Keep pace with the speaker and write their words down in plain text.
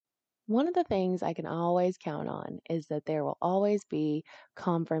One of the things I can always count on is that there will always be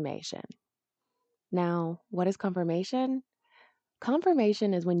confirmation. Now, what is confirmation?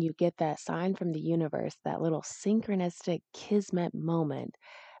 Confirmation is when you get that sign from the universe, that little synchronistic kismet moment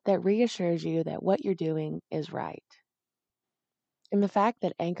that reassures you that what you're doing is right. And the fact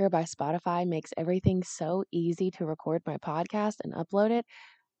that Anchor by Spotify makes everything so easy to record my podcast and upload it,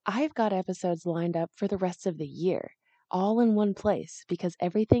 I've got episodes lined up for the rest of the year, all in one place because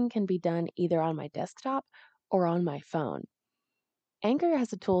everything can be done either on my desktop or on my phone. Anchor has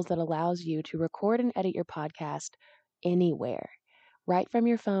the tools that allows you to record and edit your podcast anywhere, right from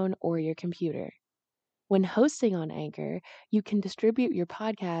your phone or your computer. When hosting on Anchor, you can distribute your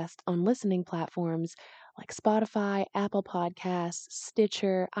podcast on listening platforms like Spotify, Apple Podcasts,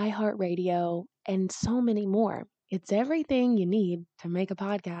 Stitcher, iHeartRadio, and so many more. It's everything you need to make a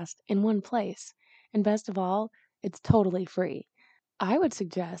podcast in one place. And best of all, it's totally free. I would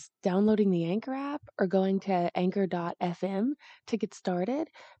suggest downloading the Anchor app or going to anchor.fm to get started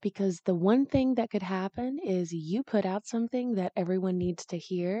because the one thing that could happen is you put out something that everyone needs to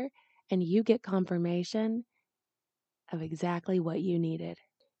hear and you get confirmation of exactly what you needed.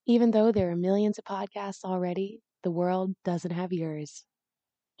 Even though there are millions of podcasts already, the world doesn't have yours.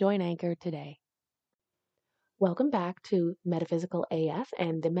 Join Anchor today. Welcome back to Metaphysical AF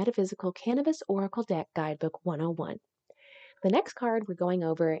and the Metaphysical Cannabis Oracle Deck Guidebook 101. The next card we're going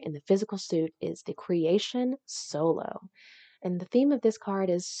over in the physical suit is the Creation Solo. And the theme of this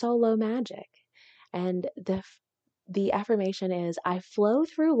card is solo magic. And the affirmation is, I flow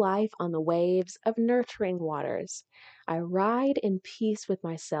through life on the waves of nurturing waters. I ride in peace with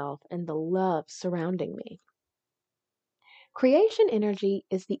myself and the love surrounding me. Creation energy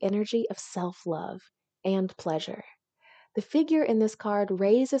is the energy of self-love and pleasure. The figure in this card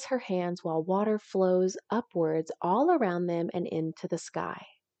raises her hands while water flows upwards all around them and into the sky.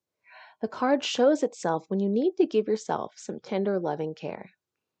 The card shows itself when you need to give yourself some tender, loving care.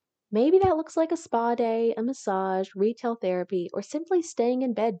 Maybe that looks like a spa day, a massage, retail therapy, or simply staying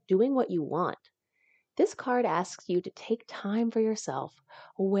in bed doing what you want. This card asks you to take time for yourself,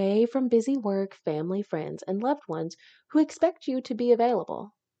 away from busy work, family, friends, and loved ones who expect you to be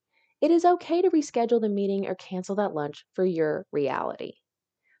available. It is okay to reschedule the meeting or cancel that lunch for your reality.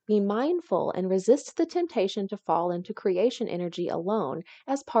 Be mindful and resist the temptation to fall into creation energy alone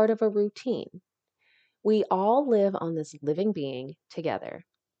as part of a routine. We all live on this living being together.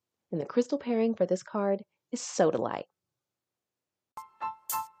 And the crystal pairing for this card is Sodalite.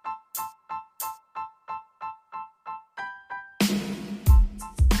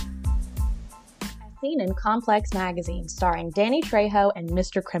 Seen in Complex magazine starring Danny Trejo and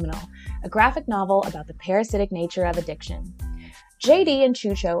Mr. Criminal, a graphic novel about the parasitic nature of addiction. JD and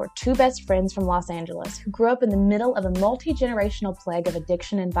Chucho are two best friends from Los Angeles who grew up in the middle of a multi-generational plague of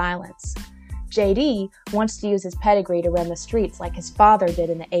addiction and violence. JD wants to use his pedigree to run the streets like his father did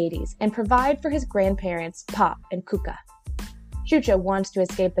in the 80s and provide for his grandparents, Pop and Kuka. Chucho wants to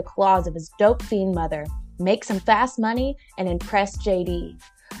escape the claws of his dope fiend mother, make some fast money, and impress JD.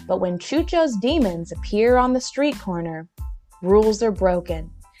 But when Chucho's demons appear on the street corner, rules are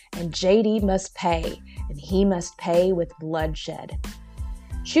broken, and JD must pay, and he must pay with bloodshed.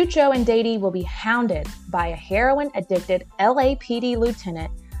 Chucho and JD will be hounded by a heroin-addicted LAPD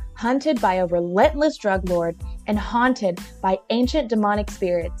lieutenant, hunted by a relentless drug lord, and haunted by ancient demonic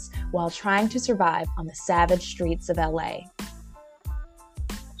spirits while trying to survive on the savage streets of LA.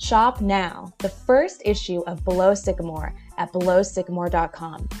 Shop now the first issue of Below Sycamore at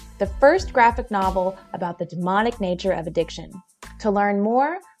belowsycamore.com, the first graphic novel about the demonic nature of addiction. To learn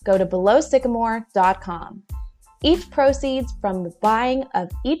more, go to belowsycamore.com. Each proceeds from the buying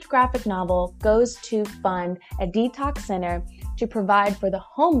of each graphic novel goes to fund a detox center to provide for the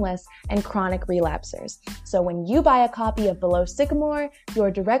homeless and chronic relapsers. So when you buy a copy of Below Sycamore, you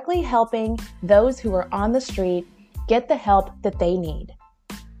are directly helping those who are on the street get the help that they need.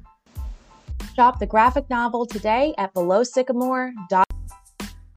 Shop the graphic novel today at belowsycamore.com.